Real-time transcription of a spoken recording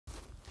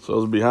So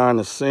it's behind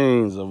the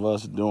scenes of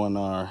us doing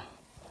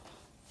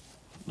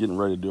getting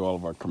ready to do all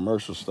of our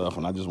commercial stuff,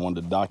 and I just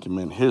wanted to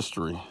document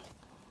history.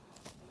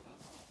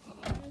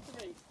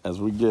 As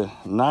we get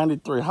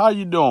 93, how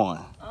you doing?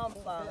 I'm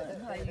fine.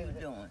 How you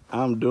doing?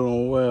 I'm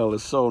doing well.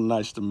 It's so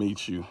nice to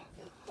meet you.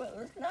 Well,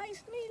 it's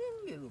nice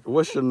meeting you.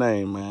 What's your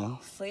name, man?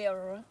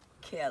 Sarah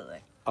Kelly.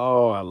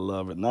 Oh, I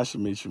love it. Nice to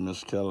meet you,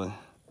 Miss Kelly.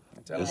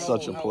 It's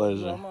such a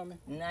pleasure.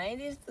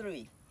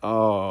 93.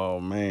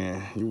 Oh,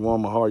 man. You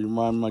warm my heart. You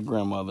remind me of my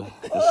grandmother.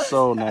 It's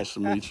so nice to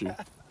meet you.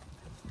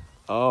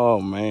 Oh,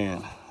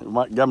 man.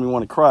 It got me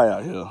want to cry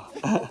out here.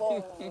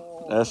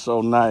 That's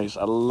so nice.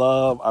 I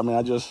love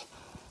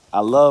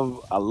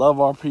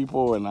our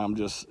people, and I'm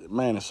just,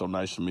 man, it's so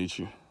nice to meet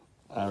you.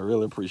 I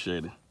really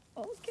appreciate it.